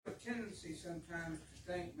tendency sometimes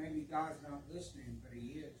to think maybe God's not listening, but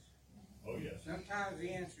He is. Oh, yes. Sometimes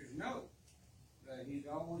the answer is no, but He's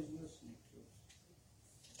always listening to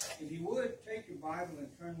us. If you would, take your Bible and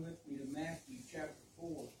turn with me to Matthew chapter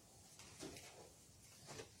 4.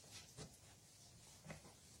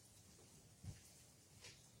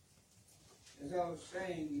 As I was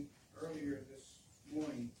saying earlier this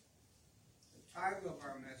morning, the title of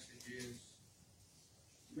our message is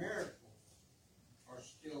Miracles Are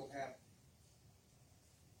Still Happening.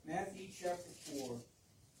 Matthew chapter 4,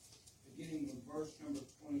 beginning with verse number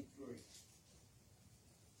 23.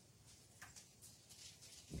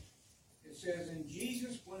 It says, "And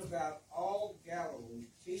Jesus went about all Galilee,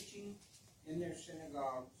 teaching in their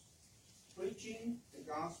synagogues, preaching the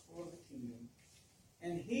gospel of the kingdom,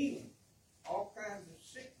 and healing all kinds of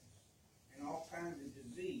sickness and all kinds of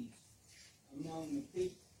disease among the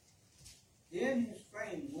people. Then his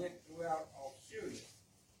fame went throughout all Syria,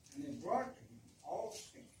 and they brought to him all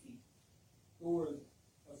sick people who were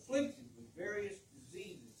afflicted with various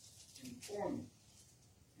diseases and torments,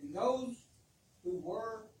 and those who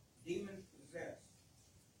were demon-possessed,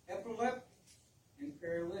 epileptics, and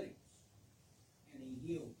paralytics, and he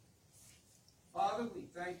healed them." Father, we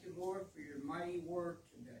thank you, Lord, for your mighty word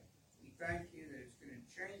today. We thank you that it's going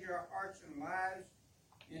to change our hearts and lives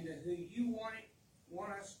into who you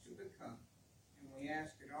want us to become. And we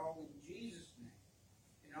ask it all in Jesus' name.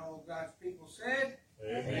 And all of God's people said,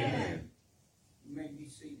 Amen. You may be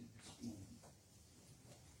seated this morning.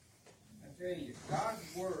 I tell you,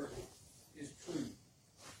 God's word is true.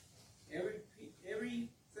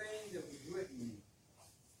 Everything that was written.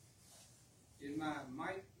 Did my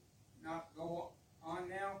mic not go on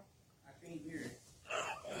now? I can't hear it.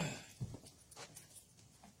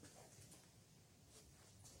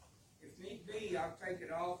 If need be, I'll take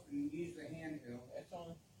it off and use the handheld. That's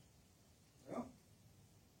on. Well,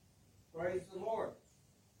 praise the Lord.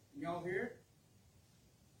 Can y'all hear it?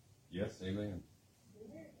 Yes, amen.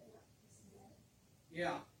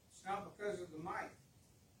 Yeah, it's not because of the mic.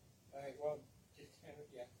 All right, well, just have it,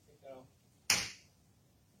 yeah, take that off.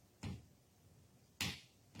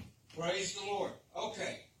 Praise the Lord.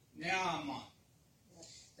 Okay, now I'm on.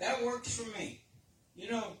 That works for me. You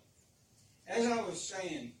know, as I was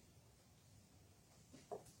saying,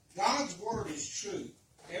 God's word is true.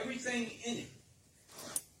 Everything in it,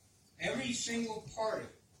 every single part of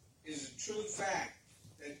it, is a true fact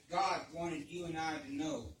that God wanted you and I to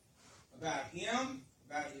know about Him,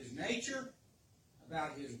 about His nature,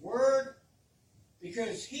 about His word,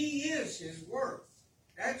 because He is His word.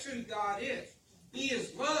 That's who God is. He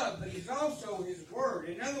is love, but He's also His word.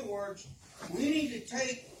 In other words, we need to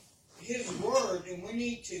take His word and we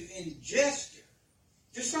need to ingest it,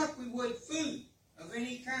 just like we would food of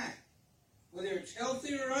any kind, whether it's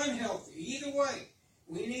healthy or unhealthy. Either way,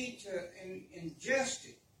 we need to ingest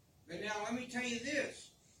it. But now let me tell you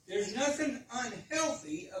this. There's nothing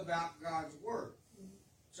unhealthy about God's word.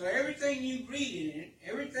 So everything you read in it,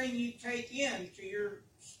 everything you take in to your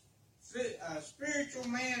spiritual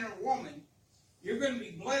man or woman, you're going to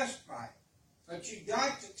be blessed by it. But you've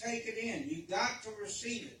got to take it in. You've got to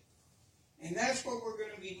receive it. And that's what we're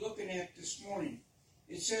going to be looking at this morning.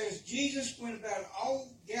 It says, Jesus went about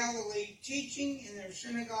all Galilee, teaching in their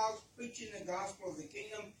synagogues, preaching the gospel of the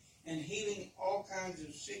kingdom, and healing all kinds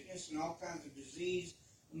of sickness and all kinds of disease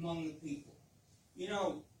among the people. You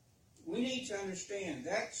know, we need to understand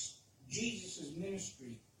that's Jesus'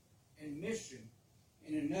 ministry and mission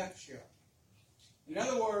in a nutshell. In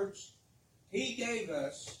other words, He gave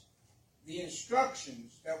us the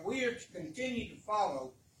instructions that we are to continue to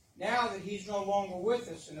follow now that He's no longer with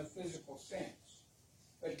us in a physical sense.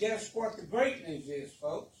 But guess what the great news is,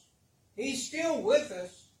 folks? He's still with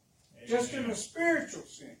us, just in a spiritual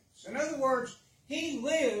sense. In other words, He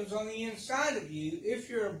lives on the inside of you if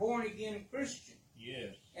you're a born-again Christian.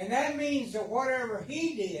 Yes. And that means that whatever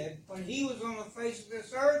He did when He was on the face of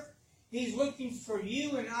this earth, He's looking for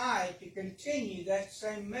you and I to continue that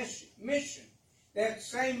same mission, that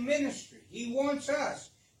same ministry. He wants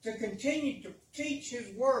us to continue to teach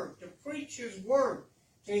His word, to preach His word,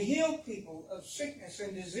 to heal people of sickness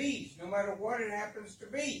and disease, no matter what it happens to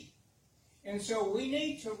be. And so we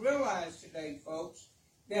need to realize today, folks,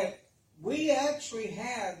 that we actually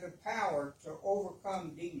have the power to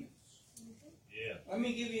overcome demons. Yeah. Let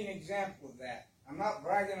me give you an example of that. I'm not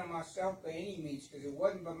bragging on myself by any means, because it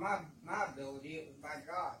wasn't by my ability, it was by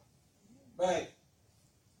God. But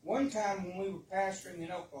one time when we were pastoring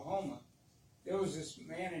in Oklahoma, there was this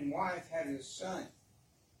man and wife had his son,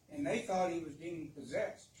 and they thought he was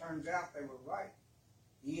demon-possessed. Turns out they were right.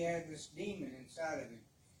 He had this demon inside of him.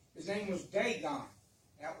 His name was Dagon.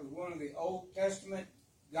 That was one of the Old Testament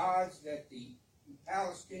gods that the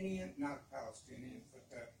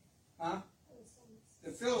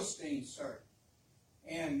the Philistines served.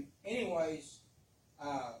 And anyways,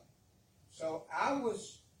 so I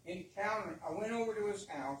went over to his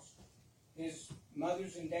house, his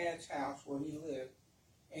mother's and dad's house where he lived,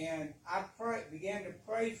 and I began to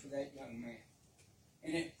pray for that young man.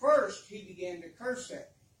 And at first, he began to curse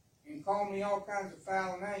at me and call me all kinds of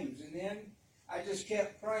foul names. And then I just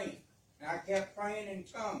kept praying. And I kept praying in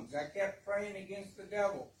tongues. I kept praying against the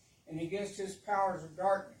devil and against his powers of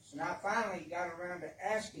darkness. And I finally got around to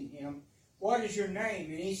asking him, "What is your name?"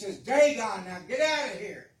 And he says, "Dagon, now get out of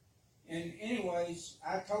here." And anyways,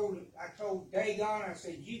 I told Dagon, I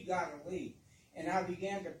said, "You've got to leave." And I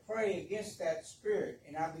began to pray against that spirit.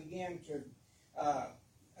 And I began to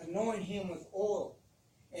anoint him with oil.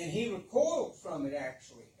 And he recoiled from it,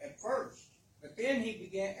 actually, at first. But then he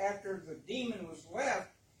began, after the demon was left,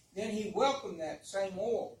 then he welcomed that same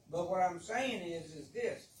oil. But what I'm saying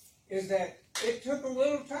is that it took a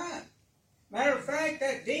little time. Matter of fact,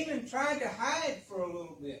 that demon tried to hide for a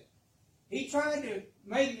little bit. He tried to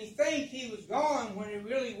make me think he was gone when he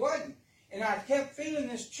really wasn't. And I kept feeling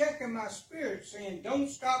this check in my spirit saying, "Don't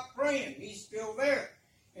stop praying. He's still there."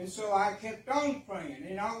 And so I kept on praying.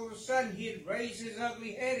 And all of a sudden, he'd raise his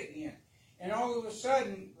ugly head again. And all of a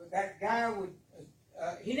sudden, that guy would,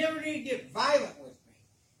 he never did get violent with me.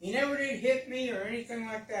 He never did hit me or anything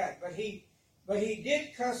like that. But he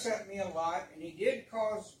did cuss at me a lot. And he did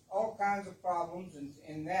cause all kinds of problems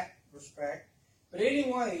in that respect. But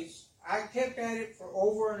anyways, I kept at it for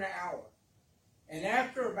over an hour. And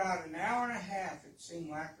after about an hour and a half, it seemed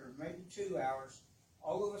like, or maybe 2 hours,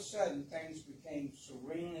 all of a sudden things became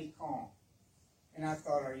serenely calm. And I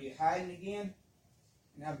thought, "Are you hiding again?"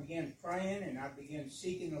 And I began praying and I began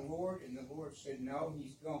seeking the Lord. And the Lord said, "No,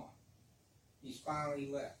 he's gone. He's finally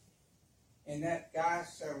left." And that guy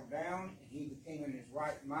settled down and he became in his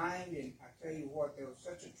right mind. And I tell you what, there was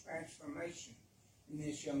such a transformation in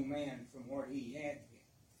this young man from where he had been.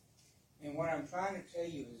 And what I'm trying to tell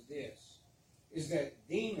you is this, is that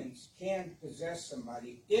demons can possess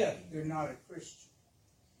somebody if they're not a Christian.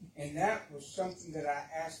 And that was something that I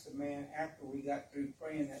asked the man after we got through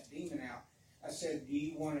praying that demon out. I said, "Do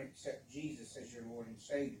you want to accept Jesus as your Lord and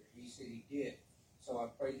Savior?" He said he did. So I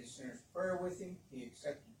prayed the sinner's prayer with him. He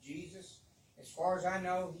accepted Jesus. As far as I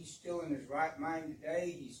know, he's still in his right mind today.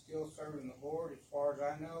 He's still serving the Lord as far as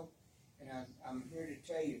I know. And I'm here to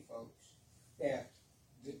tell you, folks, that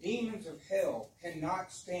the demons of hell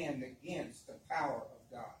cannot stand against the power of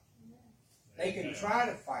God. They can try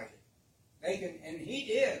to fight it. They can, and he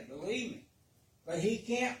did, believe me. But he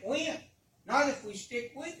can't win. Not if we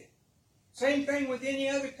stick with it. Same thing with any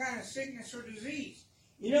other kind of sickness or disease.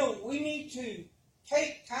 You know, we need to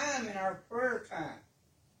take time in our prayer time.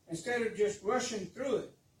 Instead of just rushing through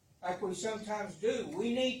it like we sometimes do.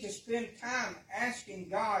 We need to spend time asking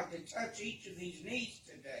God to touch each of these needs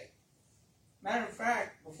today. Matter of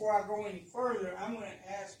fact, before I go any further, I'm going to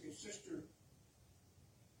ask your sister,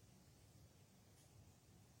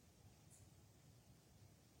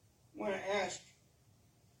 I want to ask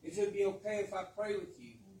if it would be okay if I pray with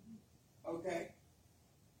you. Okay?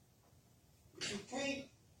 If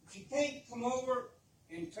you can't come over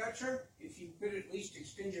and touch her, if you could at least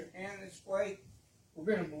extend your hand this way, we're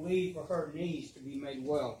going to believe for her knees to be made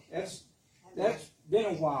well. That's been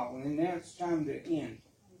a while, and now it's time to end.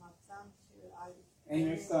 And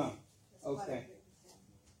your thumb. Okay.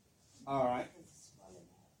 All right.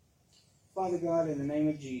 Father God, in the name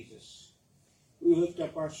of Jesus, we lift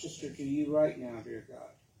up our sister to you right now, dear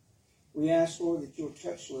God. We ask, Lord, that you'll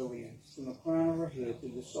touch Lillian from the crown of her head to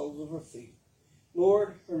the soles of her feet.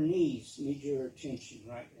 Lord, her knees need your attention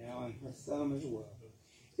right now, and her thumb as well.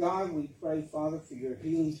 God, we pray, Father, for your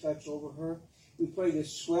healing touch over her. We pray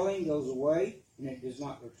this swelling goes away and it does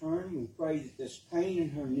not return. We pray that this pain in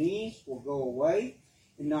her knees will go away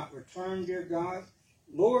and not return, dear God.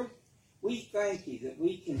 Lord, we thank you that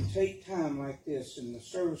we can take time like this in the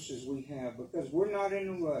services we have because we're not in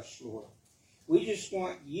a rush, Lord. We just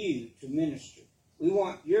want you to minister. We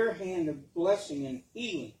want your hand of blessing and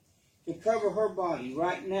healing to cover her body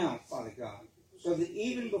right now, Father God, so that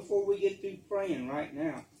even before we get through praying right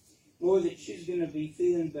now, Lord, that she's going to be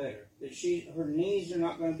feeling better, that her knees are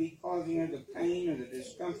not going to be causing her the pain or the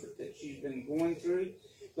discomfort that she's been going through.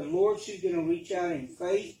 But Lord, she's going to reach out in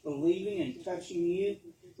faith, believing and touching you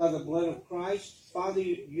by the blood of Christ. Father,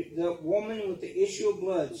 the woman with the issue of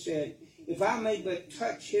blood said, "If I may but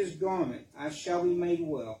touch his garment, I shall be made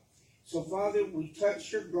well." So, Father, we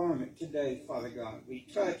touch your garment today, Father God. We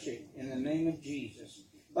touch it in the name of Jesus.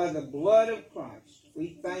 By the blood of Christ,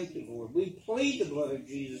 we thank you, Lord. We plead the blood of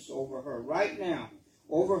Jesus over her right now,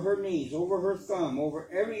 over her knees, over her thumb, over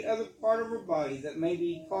every other part of her body that may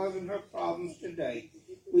be causing her problems today.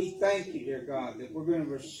 We thank you, dear God, that we're going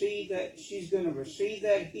to receive that, she's going to receive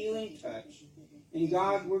that healing touch. And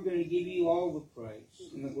God, we're going to give you all the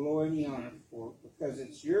praise and the glory and the honor for it, because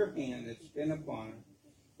it's your hand that's been upon her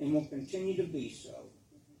and will continue to be so.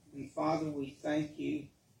 And Father, we thank you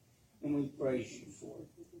and we praise you for it.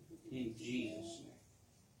 In Jesus'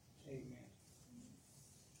 name. Amen.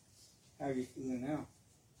 How are you feeling now?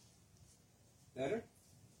 Better?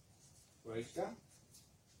 Praise God.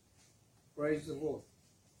 Praise the Lord.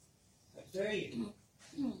 I tell you,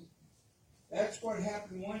 that's what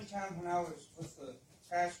happened one time when I was with the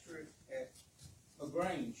pastor at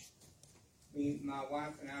LaGrange. My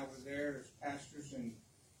wife and I were there as pastors, and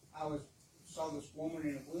I saw this woman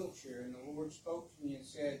in a wheelchair, and the Lord spoke to me and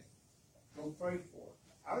said, "Go pray for her."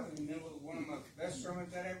 I was in the middle of one of my best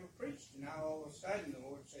sermons I'd ever preached, and now all of a sudden the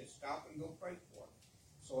Lord said, "Stop and go pray for her."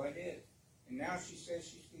 So I did. And now she says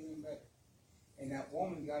she's feeling better. And that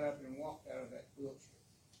woman got up and walked out of that wheelchair.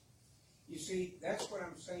 You see, that's what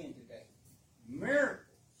I'm saying today. Miracles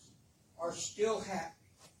are still happening.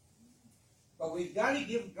 But we've got to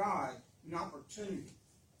give God an opportunity.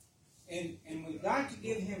 And we've got to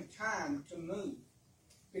give Him time to move.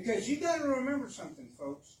 Because you've got to remember something,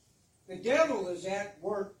 folks. The devil is at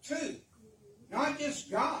work too. Not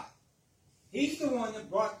just God. He's the one that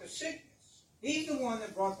brought the sickness. He's the one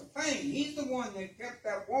that brought the pain. He's the one that kept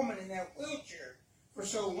that woman in that wheelchair for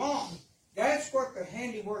so long. That's what the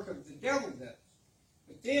handiwork of the devil does.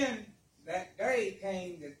 But then that day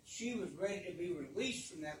came that she was ready to be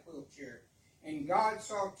released from that wheelchair. And God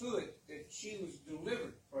saw to it that she was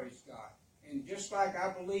delivered, praise God. And just like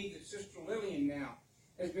I believe that Sister Lillian now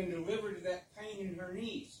has been delivered of that pain in her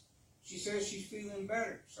knees. She says she's feeling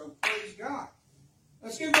better. So praise God.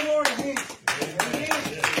 Let's give the Lord a hand.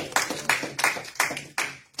 Amen.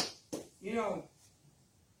 You know,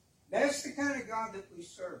 that's the kind of God that we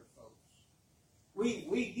serve, folks.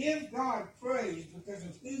 We give God praise because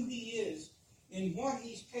of who He is and what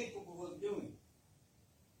He's capable of doing.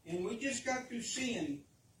 And we just got through seeing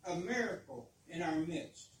a miracle in our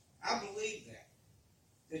midst. I believe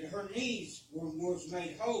that her knees was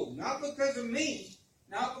made whole. Not because of me,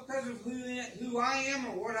 not because of who I am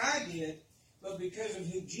or what I did, but because of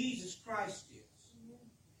who Jesus Christ is.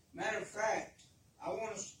 Matter of fact, I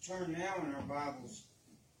want us to turn now in our Bibles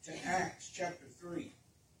to Acts chapter 3.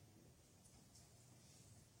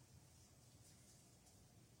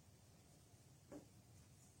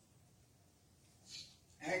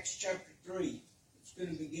 Acts chapter 3. It's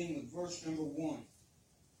going to begin with verse number 1. It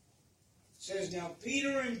says, "Now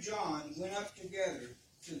Peter and John went up together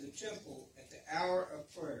to the temple at the hour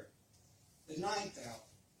of prayer, the 9th hour.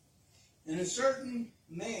 And a certain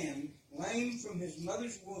man, lame from his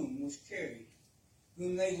mother's womb, was carried,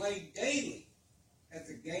 whom they laid daily at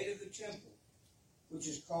the gate of the temple, which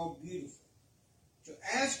is called Beautiful, to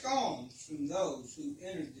ask alms from those who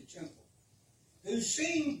entered the temple, who,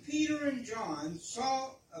 seeing Peter and John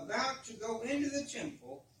saw about to go into the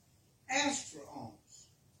temple, asked for alms.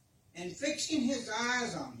 And fixing his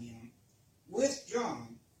eyes on him with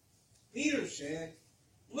John, Peter said,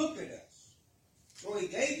 'Look at us.' So he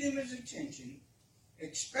gave them his attention,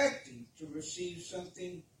 expecting to receive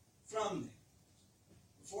something from them."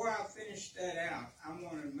 Before I finish that out, I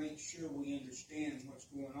want to make sure we understand what's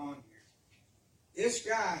going on here. This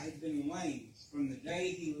guy had been lame from the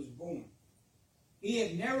day he was born. He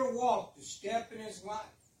had never walked a step in his life.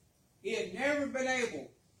 He had never been able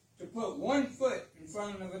to put one foot in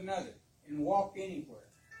front of another and walk anywhere.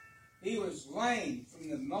 He was lame from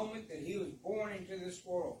the moment that he was born into this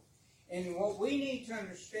world. And what we need to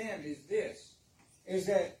understand is this, is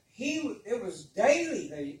that it was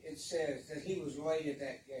daily, it says, that he was laid at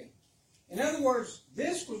that gate. In other words,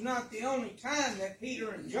 this was not the only time that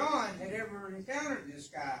Peter and John had ever encountered this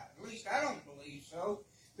guy. At least I don't believe so.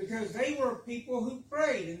 Because they were people who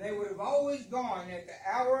prayed, and they would have always gone at the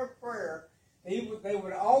hour of prayer. They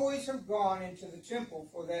would always have gone into the temple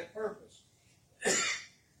for that purpose.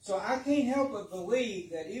 So I can't help but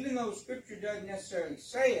believe that even though Scripture doesn't necessarily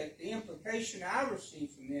say it, the implication I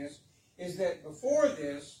receive from this is that before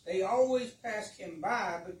this, they always passed him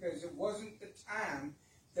by because it wasn't the time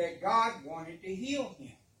that God wanted to heal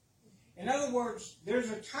him. In other words,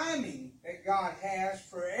 there's a timing that God has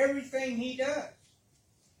for everything He does.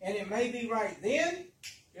 And it may be right then,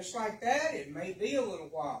 just like that. It may be a little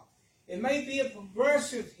while. It may be a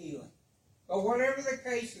progressive healing. But whatever the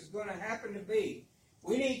case is going to happen to be,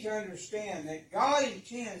 we need to understand that God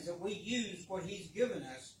intends that we use what He's given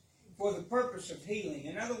us for the purpose of healing.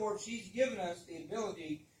 In other words, He's given us the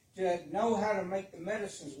ability to know how to make the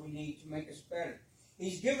medicines we need to make us better.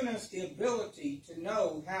 He's given us the ability to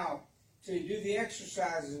know how to do the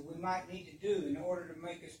exercises we might need to do in order to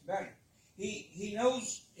make us better. He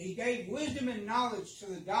knows, He gave wisdom and knowledge to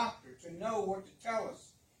the doctor to know what to tell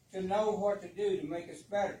us, to know what to do to make us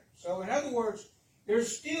better. So in other words,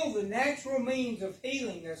 there's still the natural means of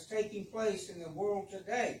healing that's taking place in the world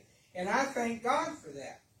today. And I thank God for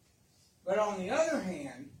that. But on the other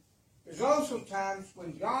hand, there's also times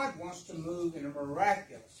when God wants to move in a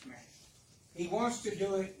miraculous manner. He wants to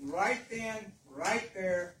do it right then, right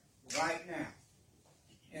there, right now.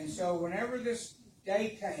 And so whenever this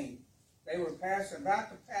day came, they were about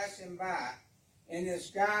to pass him by, and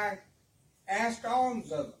this guy asked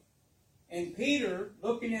alms of him. And Peter,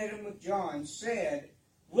 looking at him with John, said,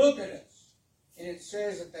 "Look at us." And it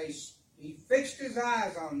says that he fixed his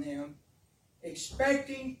eyes on them,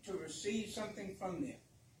 expecting to receive something from them.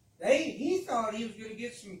 He thought he was going to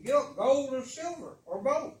get some gold or silver or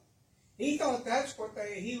both. He thought that's what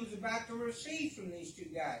he was about to receive from these two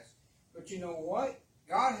guys. But you know what?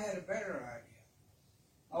 God had a better idea.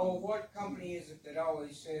 Oh, what company is it that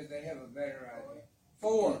always says they have a better idea?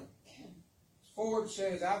 Ford. Ford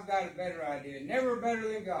says, "I've got a better idea." Never better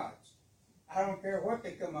than God's. I don't care what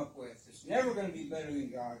they come up with. It's never going to be better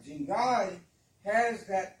than God's. And God has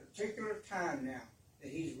that particular time now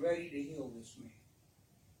that He's ready to heal this man.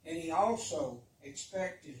 And He also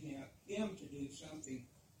expected him to do something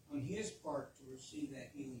on his part to receive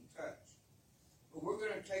that healing touch. But we're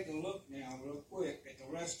going to take a look now real quick at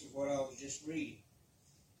the rest of what I was just reading.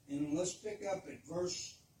 And let's pick up at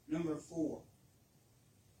verse number 4.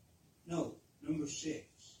 No, number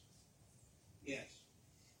 6. Yes.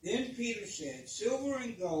 Then Peter said, "Silver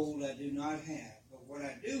and gold I do not have, but what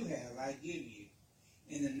I do have I give you.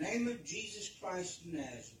 In the name of Jesus Christ of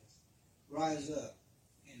Nazareth, rise up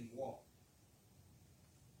and walk."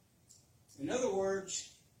 In other words,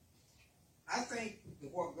 I think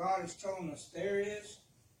that what God is telling us there is,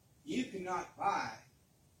 you cannot buy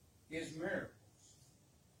His miracles.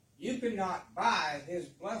 You cannot buy His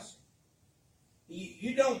blessing.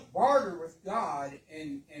 You don't barter with God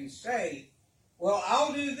and say, "Well,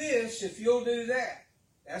 I'll do this if you'll do that."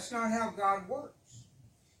 That's not how God works.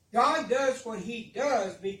 God does what He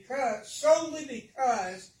does solely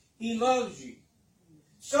because He loves you.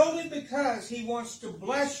 Solely because He wants to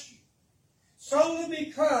bless you. Solely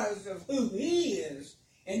because of who He is,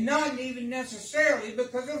 and not even necessarily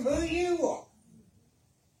because of who you are.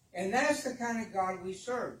 And that's the kind of God we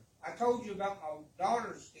serve. I told you about my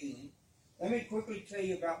daughter's healing. Let me quickly tell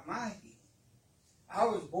you about my healing. I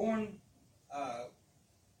was born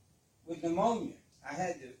with pneumonia. I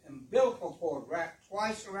had the umbilical cord wrapped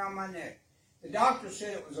twice around my neck. The doctor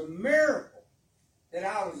said it was a miracle that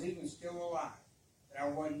I was even still alive, that I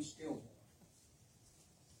wasn't stillborn.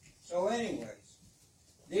 So anyways,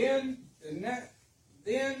 then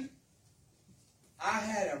I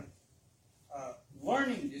had a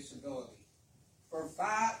learning disability.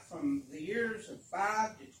 From the years of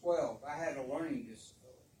 5 to 12, I had a learning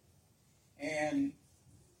disability. And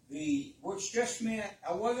which just meant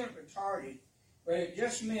I wasn't retarded, but it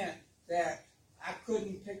just meant that I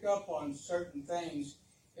couldn't pick up on certain things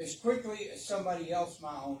as quickly as somebody else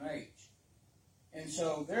my own age. And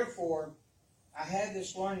so, therefore, I had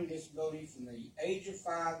this learning disability from the age of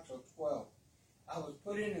 5 till 12. I was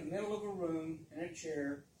put in the middle of a room in a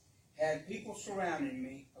chair, had people surrounding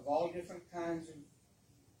me of all different kinds of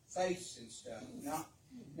faiths and stuff.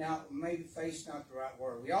 Now, maybe faith's not the right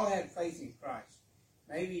word. We all had faith in Christ.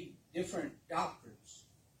 Maybe different doctrines.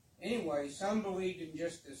 Anyway, some believed in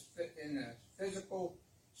just this, in the physical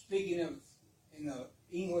speaking of in the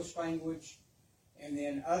English language, and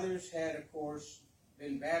then others had, of course,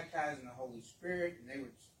 been baptized in the Holy Spirit, and they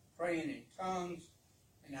were praying in tongues.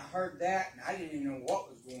 And I heard that, and I didn't even know what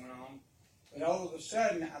was going on. But all of a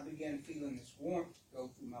sudden, I began feeling this warmth go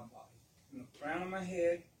through my body, from the crown of my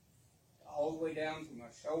head all the way down through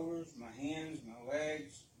my shoulders, my hands, my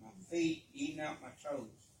legs, my feet, even out my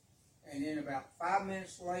toes. And then about 5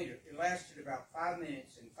 minutes later, it lasted about 5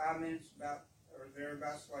 minutes, and 5 minutes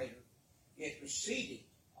thereabouts later, it receded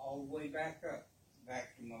all the way back up,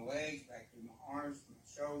 back to my legs, back to my arms, my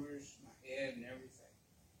shoulders, my head, and everything.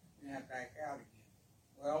 And then back out again.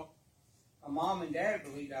 Well, my mom and dad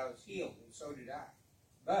believed I was healed, and so did I.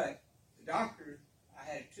 But the doctor, I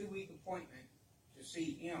had a 2-week appointment to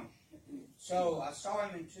see him. So I saw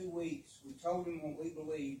him in 2 weeks. We told him what we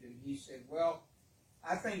believed, and he said, "Well,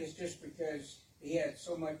 I think it's just because he had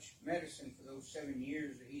so much medicine for those 7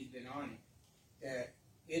 years that he's been on it, that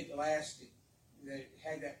it lasted, that it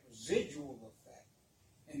had that residual effect.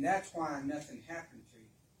 And that's why nothing happened to you.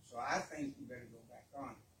 So I think you better go back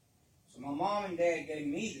on it." So my mom and dad gave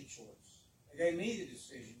me the choice They gave me the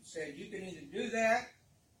decision. Said you can either do that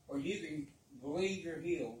or you can believe you're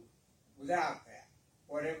healed without that.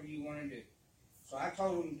 Whatever you want to do. So I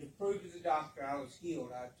told them to prove to the doctor I was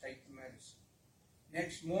healed, I'd take the medicine.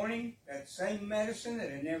 Next morning, that same medicine that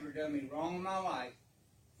had never done me wrong in my life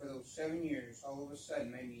for those 7 years, all of a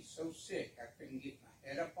sudden made me so sick I couldn't get my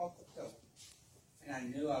head up off the pillow. And I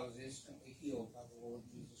knew I was instantly healed by the Lord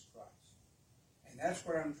Jesus Christ. And that's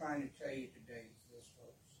what I'm trying to tell you today is this,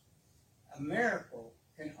 folks. A miracle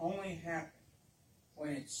can only happen when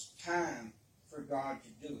it's time for God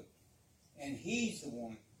to do it. And He's the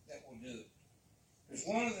one that will do it. There's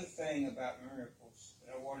one other thing about miracles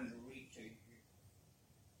that I wanted to read to you here.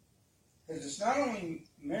 Because it's not only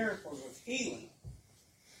miracles of healing,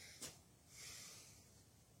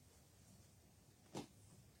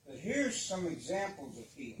 but here's some examples of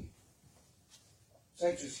healing.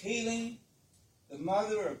 Such as healing the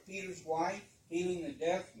mother of Peter's wife, healing the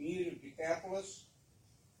deaf mute of Decapolis,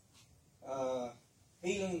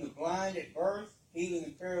 healing the blind at birth, healing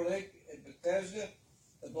the paralytic at Bethesda,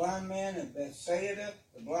 the blind man of Bethsaida,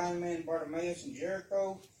 the blind man Bartimaeus in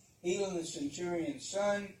Jericho, healing the centurion's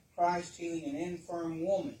son, Christ healing an infirm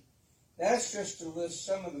woman. That's just to list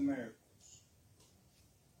some of the miracles.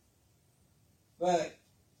 But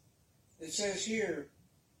it says here,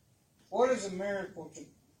 what is a miracle to...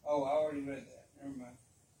 Oh, I already read that. Never mind.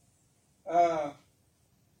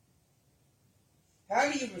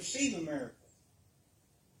 How do you receive a miracle?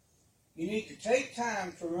 You need to take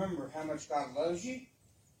time to remember how much God loves you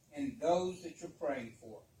and those that you're praying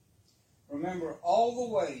for. Remember all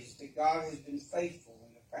the ways that God has been faithful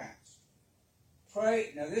in the past.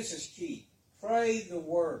 Pray, now this is key, pray the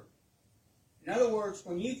Word. In other words,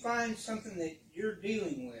 when you find something that you're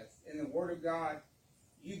dealing with in the Word of God,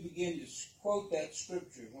 you begin to quote that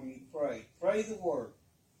scripture when you pray. Pray the Word.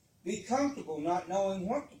 Be comfortable not knowing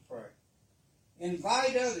what to pray.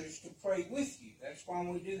 Invite others to pray with you. That's why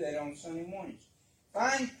we do that on Sunday mornings.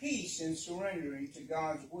 Find peace in surrendering to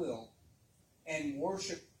God's will and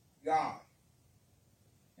worship God.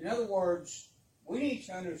 In other words, we need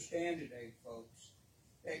to understand today, folks,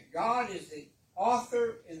 that God is the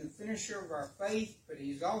author and the finisher of our faith, but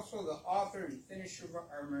He's also the author and finisher of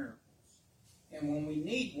our miracles. And when we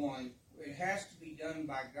need one, it has to be done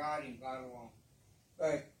by God and God alone.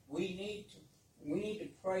 But we need to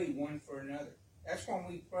pray one for another. That's why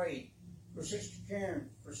we prayed for Sister Karen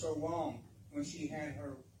for so long when she had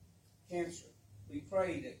her cancer. We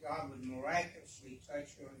prayed that God would miraculously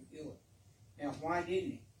touch her and heal her. Now, why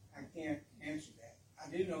didn't He? I can't answer that. I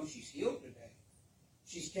do know she's healed today.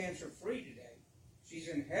 She's cancer-free today. She's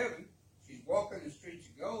in heaven. She's walking the streets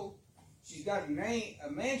of gold. She's got a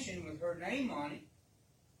mansion with her name on it.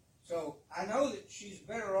 So I know that she's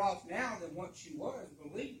better off now than what she was,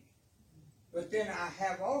 believe me. But then I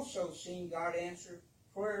have also seen God answer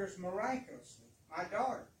prayers miraculously. My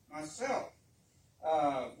daughter, myself.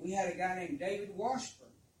 We had a guy named David Washburn.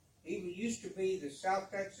 He used to be the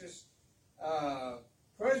South Texas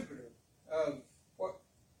presbyter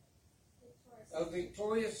of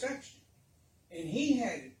Victoria section. And he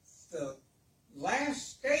had the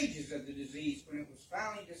last stages of the disease when it was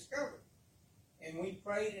finally discovered. And we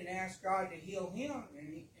prayed and asked God to heal him,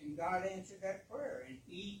 and God answered that prayer, and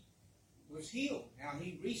he was healed. Now,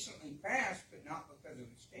 he recently passed, but not because of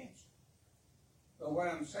his cancer. But what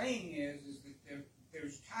I'm saying is that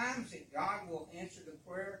there's times that God will answer the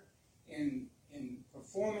prayer in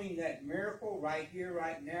performing that miracle right here,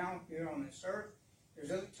 right now, here on this earth.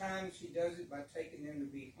 There's other times He does it by taking them to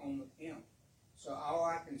be home with Him. So all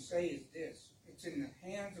I can say is this: it's in the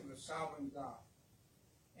hands of a sovereign God.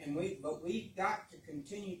 But we've got to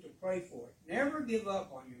continue to pray for it. Never give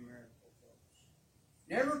up on your miracle, folks.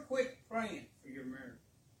 Never quit praying for your miracle.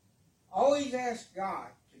 Always ask God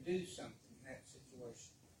to do something in that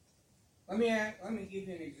situation. Let me give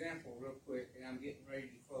you an example real quick, and I'm getting ready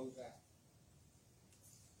to close out.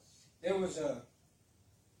 There was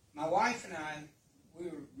my wife and I, we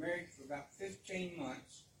were married for about 15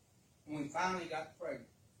 months, and we finally got pregnant.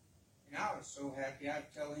 And I was so happy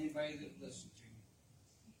I'd tell anybody that would listen to me.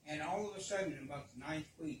 And all of a sudden, in about the 9th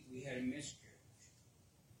week, we had a miscarriage.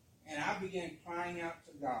 And I began crying out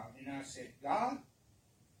to God. And I said, God,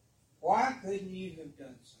 why couldn't You have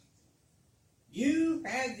done something? You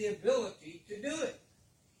had the ability to do it.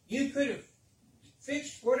 You could have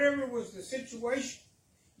fixed whatever was the situation.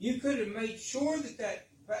 You could have made sure that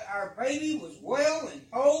our baby was well and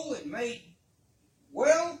whole and made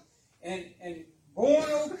well and born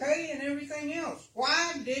okay and everything else.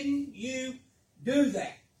 Why didn't You do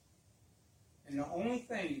that? And the only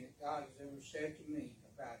thing that God has ever said to me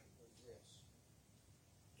about it was this: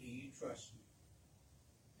 do you trust Me?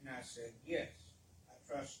 And I said, yes, I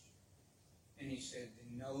trust you. And he said,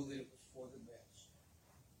 then know that it was for the best.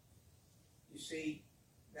 You see,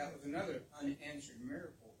 that was another unanswered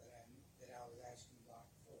miracle that I was asking God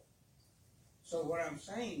for. So what I'm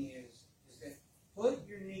saying is that put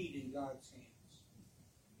your need in God's hands.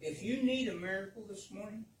 If you need a miracle this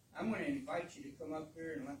morning, I'm going to invite you to come up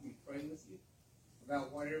here and let me pray with you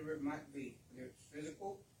about whatever it might be, whether it's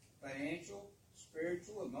physical, financial,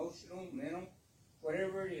 spiritual, emotional, mental,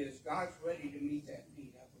 whatever it is. God's ready to meet that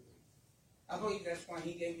need, I believe. I believe that's why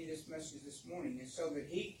He gave me this message this morning, is so that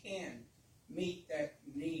He can meet that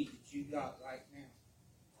need that you got right now.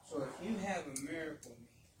 So if you have a miracle need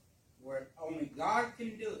where only God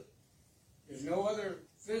can do it, there's no other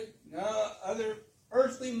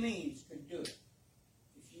earthly means could do it.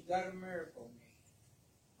 If you got a miracle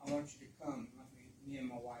need, I want you to come and let me and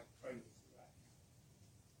my wife pray with you right now.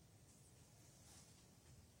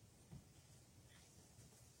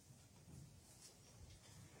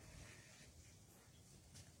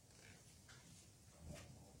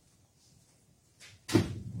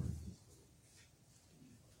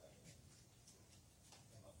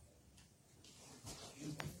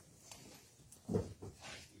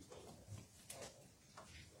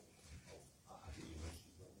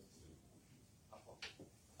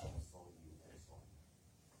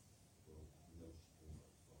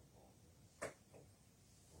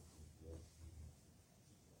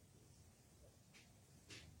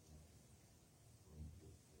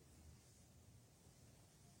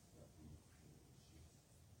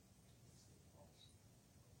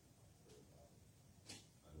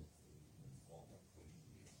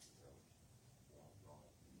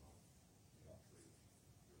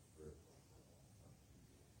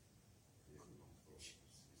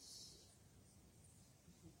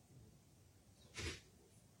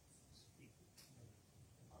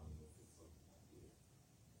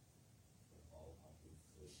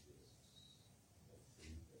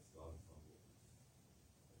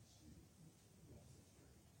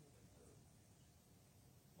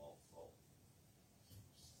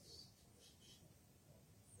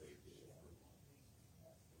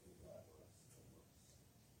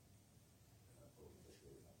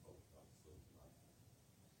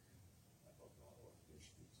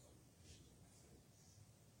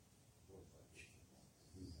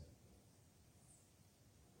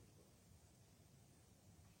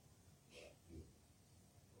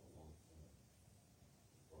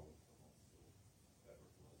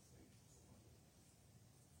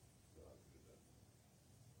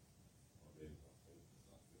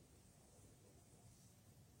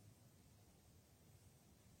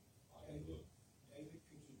 David,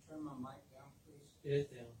 could you turn my mic down, please? It is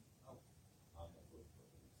down.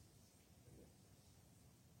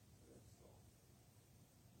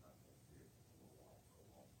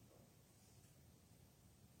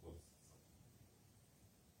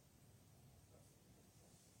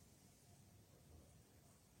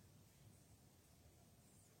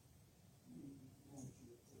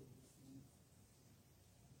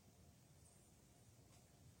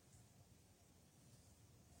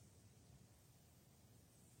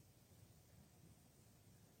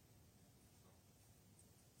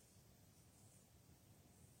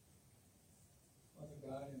 Father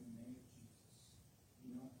God, in the name of Jesus,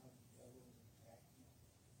 you know how the devil is attacking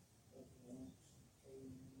what wants to pay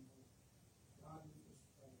me. God, we just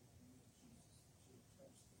pray in the name of Jesus that you would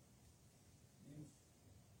touch them. And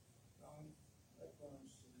God, let Ron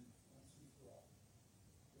see once and for all.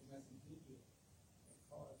 There's nothing he did that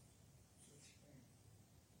caused such pain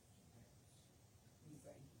to pass. We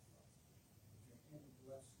thank you, Father, that your hand of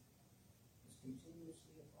blessing is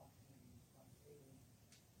continuously upon him and upon Taylor.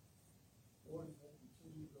 Lord, as they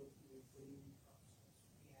continue to go through their grieving process,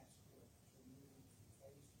 we ask, Lord, that you'll move them from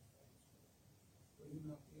phase to phase, Lord. Bring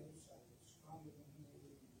them out the other side, stronger than he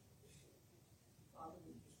ever been before. Father,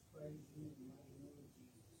 we just praise you in the mighty name of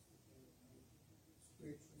Jesus that they would make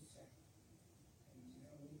spiritually sound and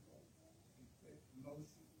mentally whole and quit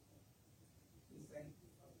emotionally. We thank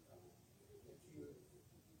you, Father God, that you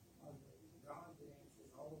are the God that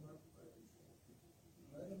answers all of our prayers, Lord.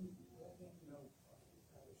 And let him know, Father,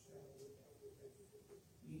 without a shadow of a doubt, that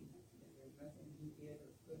there's nothing he did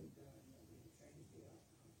or could have done that would have changed the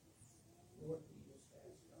outcome. Lord, we just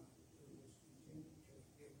ask God that you would just continue to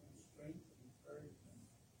give him strength and encouragement.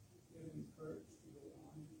 Give him courage to go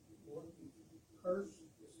on. Lord, we curse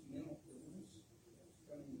this mental illness that's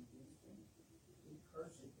coming against him. We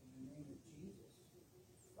curse it in the name of Jesus.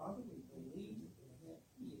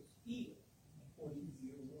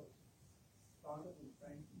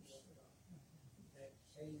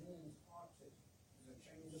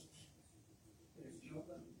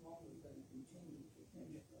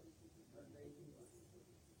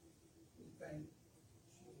 thank you.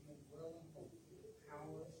 She is made well and whole through the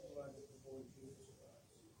power and blood of the Lord Jesus Christ.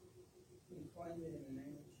 We claim it in the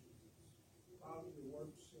name of Jesus. Father, the word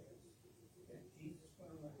says that Jesus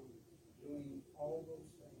went around doing all those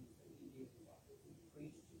things that he did. Father. He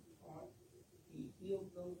preached, he taught, he healed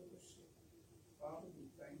those that were sick. Father, we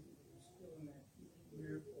thank you that he's still in that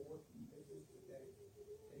miracle working business today,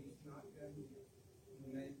 that he's not done yet,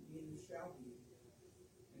 and that neither shall be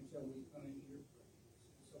until we come into your presence.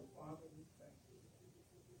 And so, Father, we thank you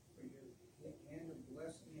for your hand of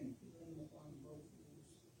blessing and healing upon both of these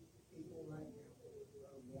people right now.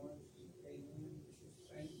 Brother Lawrence and Caitlin, we just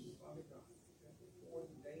thank you, Father God, that before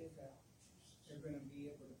the day is out, they're going to be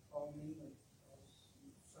able to call me or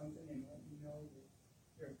something and let me know that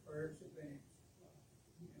their prayers have been answered.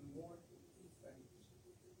 And Lord, we thank you.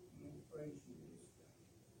 And we praise you this day.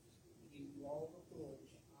 We give you all the glory,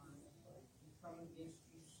 honor, and praise. We come against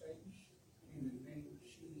you, Satan, in the name of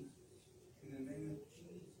Jesus. In the name of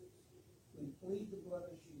Jesus. We plead the blood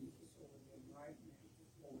of Jesus over them right now,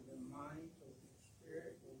 over their minds, over their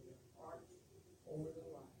spirit, over their hearts, over their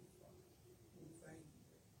lives, Father. We thank you,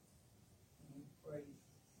 and we praise you.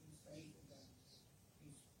 We thank you that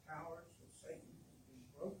these powers of Satan have been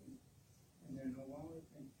broken, and they're no longer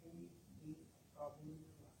continue to be a problem in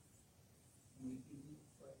your life. And we give you the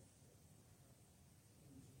praise.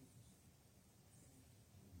 In Jesus' name.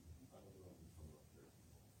 I don't know if you come up here,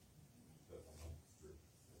 but I like the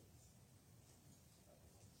scripture says. I like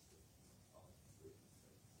the scripture. I like the scripture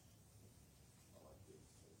says. I like this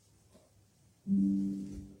says. That's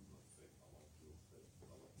not safe. I like your says.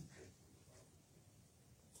 I like the says in the Bible.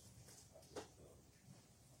 I just, I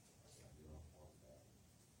get off on that.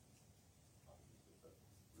 I just, that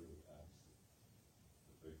really adds the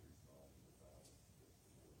victory's not in the battle, it's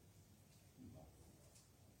the Lord. Not in my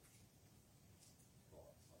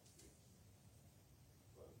thoughts like this.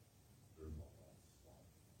 But during my last life,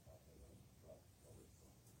 I had a drop color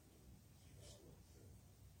something. I looked at it.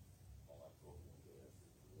 All I told one day after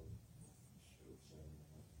the Lord, it was saying,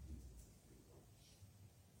 Jesus is good.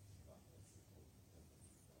 Not that's the whole thing that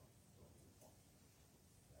we got. Don't be talking.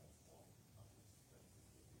 That's all. I was expecting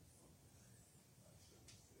to do something. I should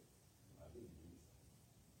have said. I didn't use it.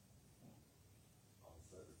 I was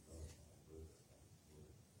at a gun. I read it. I was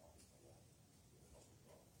good. I was alone. I was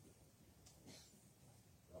wrong.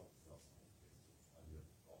 That was something. I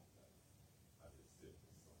never thought that. I just said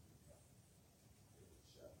that something happened. It was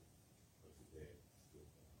shattered. But today, I'm still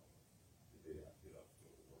going on. Today, I get up, go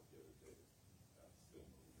to work every day. I'm still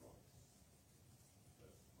no drugs.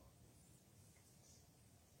 That's my thing.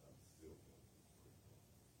 I'm still going to work.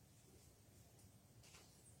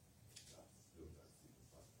 I still got to see the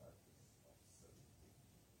psychiatrist on the 17th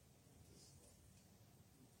this month.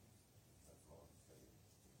 That's all I'm saying.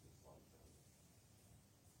 It's just like that.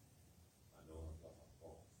 I know I've got my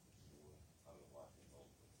faults, for sure. I don't like it, all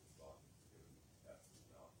but the doctor to get me after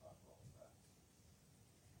now. I brought back.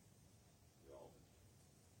 We all did.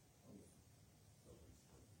 Nobody's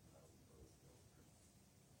perfect. How we both go through.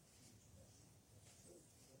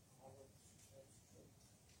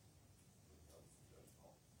 Sometimes the judge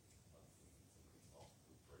talks. I've seen somebody talk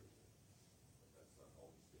to pray with it. But that's not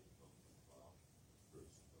always good to come from the Bible.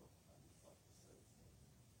 Scripture though, I just like to say so.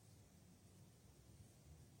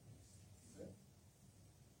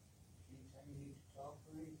 Anytime you need to talk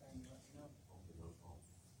or anything, let me know. Okay, no problem.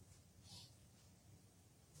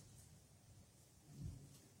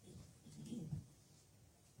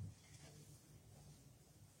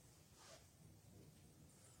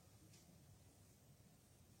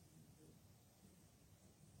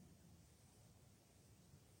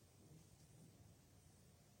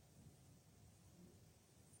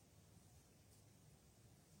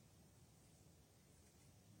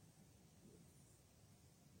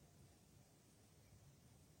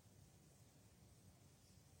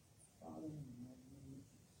 Father, in the mighty name of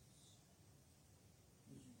Jesus,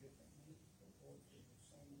 these are different needs, but Lord, you're the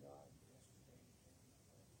same God yesterday,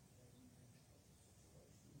 today, and forever. Doesn't matter what the situation,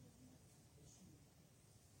 doesn't matter the condition,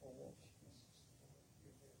 or what the things, Lord,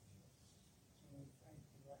 you're there to us. And we thank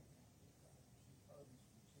you right now, dear God, that you've heard this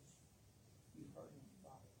petition. You've heard him,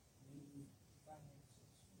 Father, needing finances.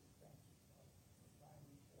 We thank you, Father, for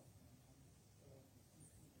providing for him and for him.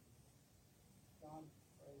 God, we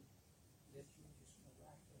pray that you would just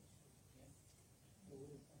miraculously begin to do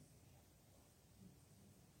everything you can.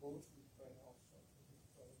 Lord, we pray also for his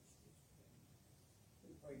brothers, his family.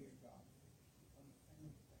 We pray, dear God, that you keep on the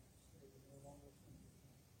family fast. They will no longer think of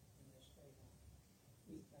him from this day on.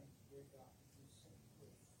 We thank you, dear God, that you set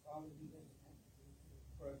free. Father, he doesn't have to be your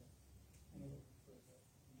brother in order for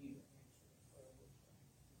you to answer the prayer we're praying.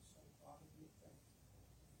 And so, Father, we thank you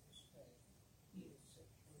for this day. He is set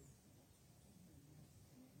free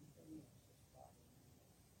from anything else that's bothering him.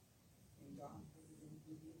 And God, we're going to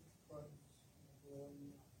give you the praise and the glory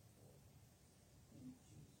and the honor for it. In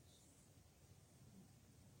Jesus' name.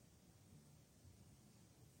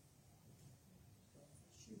 God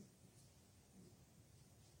bless you.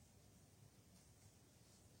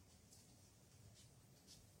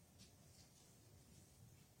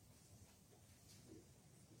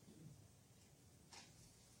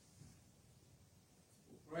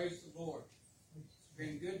 Praise the Lord. It's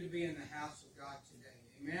been good to be in the house of God today.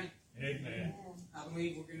 Amen. Amen. I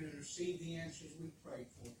believe we're going to receive the answers we prayed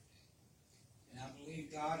for today. And I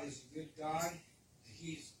believe God is a good God.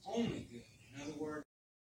 He's only good. In other words,